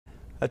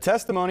A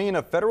testimony in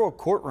a federal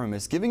courtroom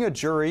is giving a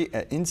jury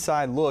an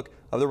inside look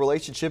of the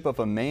relationship of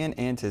a man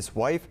and his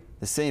wife.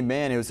 The same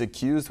man who was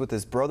accused with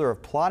his brother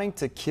of plotting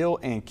to kill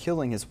and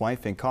killing his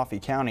wife in Coffee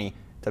County.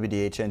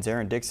 WDHN's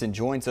Aaron Dixon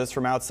joins us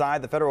from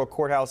outside the federal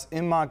courthouse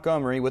in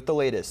Montgomery with the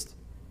latest.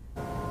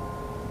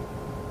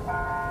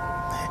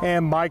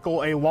 And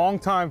Michael, a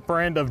longtime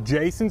friend of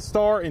Jason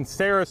Starr and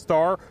Sara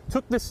Starr,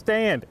 took the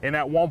stand, and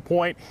at one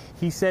point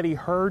he said he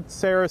heard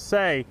Sara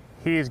say,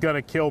 "He is going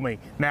to kill me."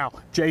 Now,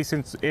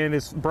 Jason and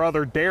his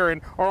brother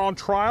Darren are on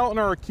trial and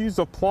are accused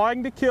of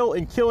plotting to kill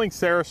and killing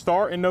Sara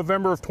Starr in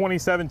November of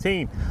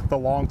 2017. The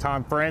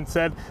longtime friend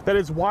said that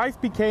his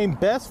wife became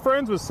best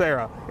friends with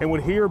Sara and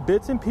would hear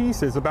bits and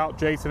pieces about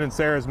Jason and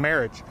Sara's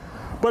marriage.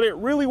 But it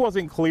really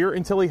wasn't clear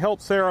until he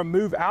helped Sara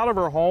move out of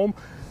her home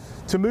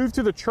to move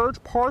to the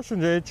church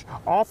parsonage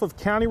off of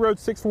County Road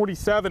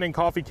 647 in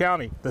Coffee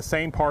County, the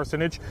same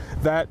parsonage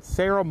that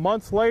Sara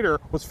months later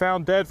was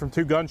found dead from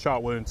 2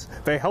 gunshot wounds.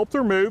 They helped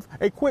her move,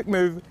 a quick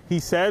move, he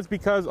says,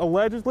 because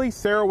allegedly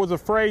Sara was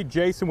afraid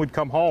Jason would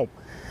come home.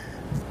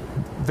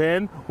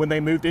 Then, when they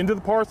moved into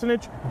the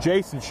parsonage,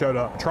 Jason showed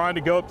up, trying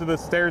to go up to the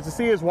stairs to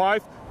see his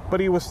wife, but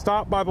he was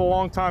stopped by the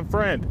longtime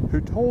friend who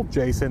told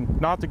Jason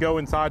not to go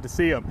inside to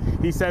see him.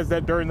 He says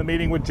that during the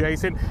meeting with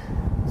Jason,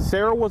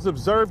 Sara was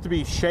observed to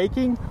be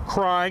shaking,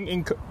 crying,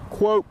 and,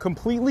 quote,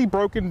 completely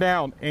broken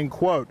down, end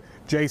quote.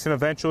 Jason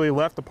eventually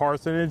left the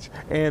parsonage,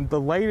 and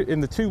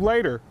the two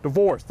later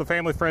divorced. The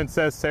family friend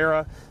says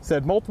Sara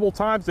said multiple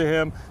times to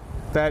him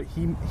that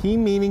he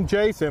meaning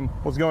Jason,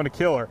 was going to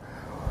kill her.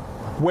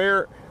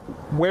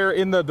 Where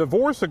in the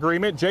divorce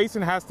agreement,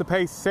 Jason has to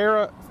pay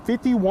Sara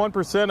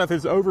 51% of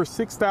his over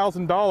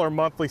 $6,000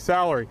 monthly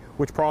salary,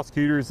 which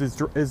prosecutors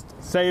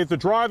say is the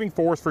driving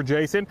force for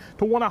Jason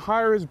to want to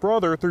hire his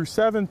brother through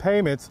 7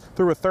 payments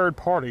through a third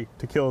party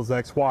to kill his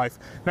ex-wife.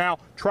 Now,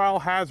 trial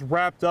has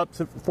wrapped up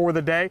for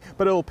the day,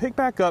 but it will pick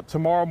back up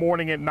tomorrow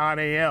morning at 9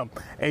 a.m.,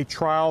 a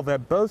trial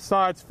that both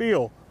sides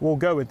feel will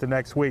go into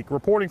next week.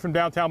 Reporting from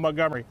downtown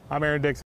Montgomery, I'm Aaron Dixon.